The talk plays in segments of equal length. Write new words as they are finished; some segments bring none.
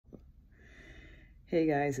Hey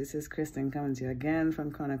guys, this is Kristen coming to you again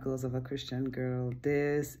from Chronicles of a Christian Girl.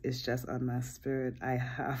 This is just on my spirit. I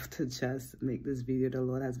have to just make this video. The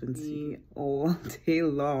Lord has been seeing me all day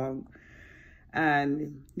long.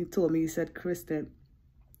 And he told me, he said, Kristen,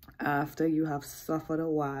 after you have suffered a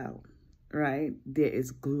while, right, there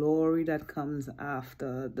is glory that comes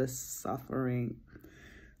after the suffering.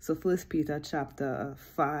 So 1 Peter chapter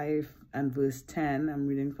 5 and verse 10, I'm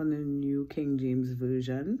reading from the New King James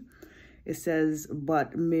Version. It says,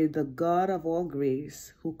 "But may the God of all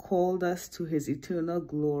grace, who called us to his eternal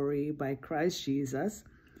glory by Christ Jesus,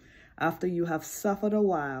 after you have suffered a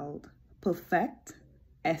while, perfect,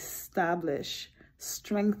 establish,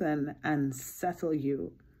 strengthen, and settle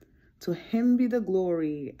you. To him be the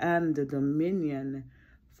glory and the dominion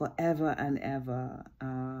forever and ever.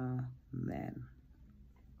 Amen."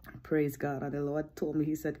 Praise God. And the Lord told me,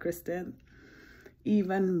 he said, Kristen,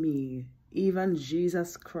 even me, even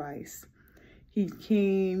Jesus Christ, he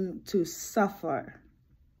came to suffer,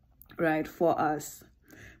 right, for us.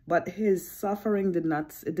 But his suffering did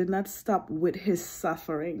not stop with his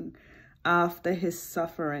suffering. After his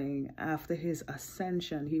suffering, after his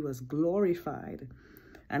ascension, he was glorified.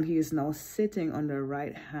 And he is now sitting on the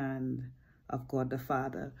right hand of God the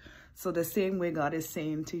Father. So the same way God is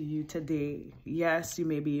saying to you today, yes, you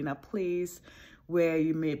may be in a place where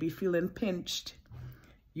you may be feeling pinched.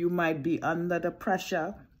 You might be under the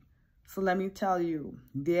pressure. So let me tell you,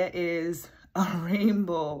 there is a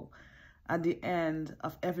rainbow at the end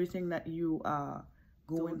of everything that you are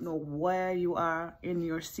going to know where you are in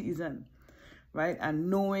your season, right? And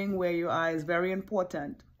knowing where you are is very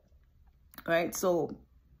important, right? So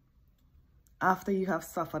after you have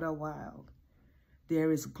suffered a while,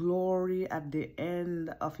 there is glory at the end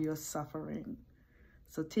of your suffering.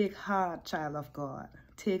 So take heart, child of God.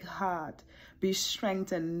 Take heart. Be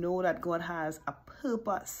strengthened. Know that God has a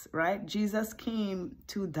purpose, right? Jesus came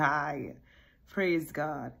to die. Praise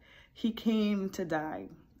God. He came to die,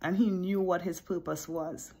 and he knew what his purpose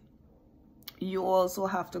was. You also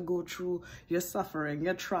have to go through your suffering,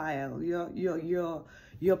 your trial,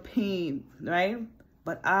 your pain, right?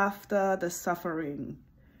 But after the suffering,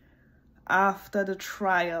 after the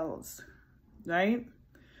trials, right,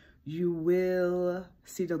 you will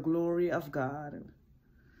see the glory of God.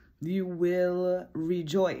 You will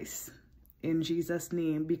rejoice in Jesus'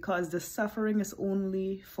 name, because the suffering is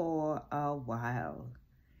only for a while.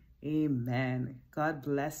 Amen. God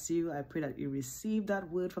bless you. I pray that you receive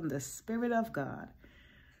that word from the Spirit of God,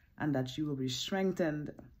 and that you will be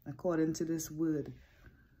strengthened according to this word,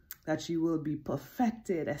 that you will be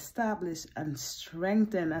perfected, established, and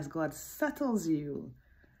strengthened as God settles you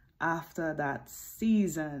after that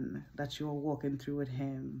season that you're walking through with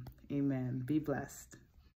him. Amen. Be blessed.